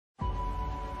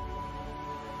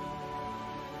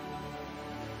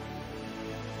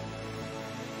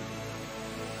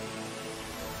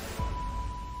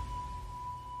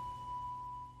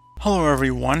Hello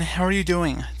everyone, how are you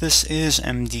doing? This is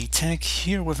MD Tech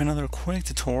here with another quick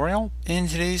tutorial. In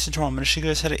today's tutorial, I'm going to show you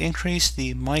guys how to increase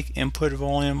the mic input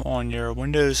volume on your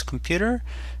Windows computer.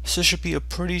 So this should be a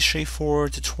pretty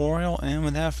straightforward tutorial, and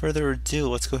without further ado,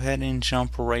 let's go ahead and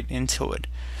jump right into it.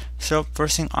 So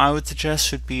first thing I would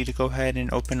suggest would be to go ahead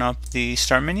and open up the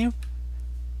Start menu.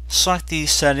 Select the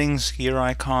Settings gear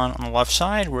icon on the left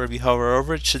side. Wherever you hover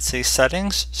over it should say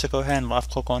Settings, so go ahead and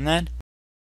left click on that.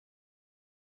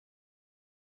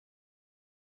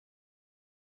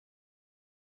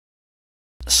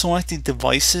 Select the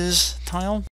Devices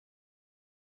tile.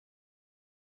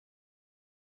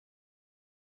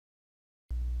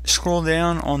 Scroll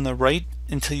down on the right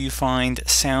until you find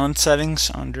Sound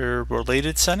Settings under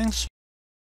Related Settings.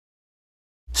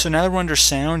 So now that we're under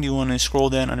Sound, you want to scroll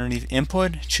down underneath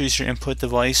Input, choose your input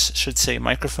device. It should say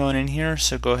microphone in here,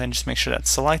 so go ahead and just make sure that's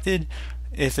selected.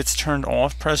 If it's turned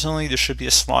off presently, there should be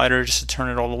a slider just to turn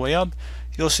it all the way up.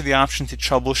 You also have the option to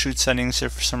troubleshoot settings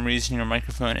if for some reason your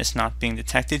microphone is not being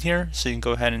detected here, so you can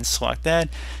go ahead and select that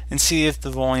and see if the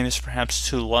volume is perhaps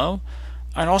too low.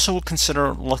 I'd also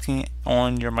consider looking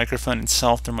on your microphone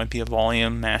itself. There might be a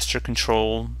volume master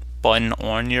control button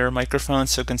on your microphone,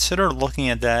 so consider looking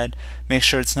at that. Make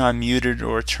sure it's not muted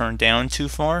or turned down too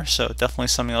far, so definitely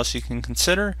something else you can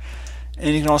consider.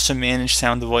 And you can also manage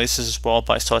sound devices as well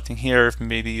by selecting here if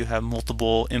maybe you have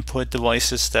multiple input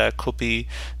devices that could be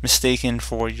mistaken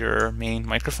for your main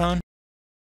microphone.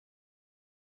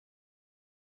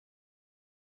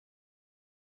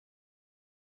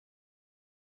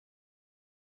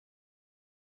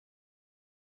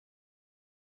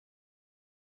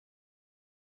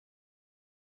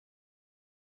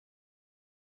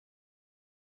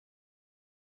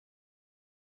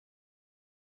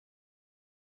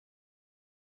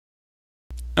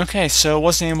 Okay, so I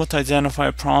wasn't able to identify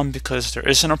a problem because there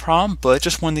isn't a problem, but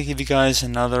just wanted to give you guys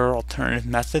another alternative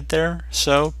method there.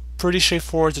 So pretty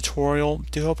straightforward tutorial.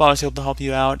 Do hope I was able to help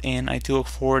you out, and I do look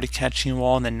forward to catching you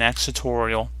all in the next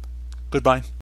tutorial. Goodbye.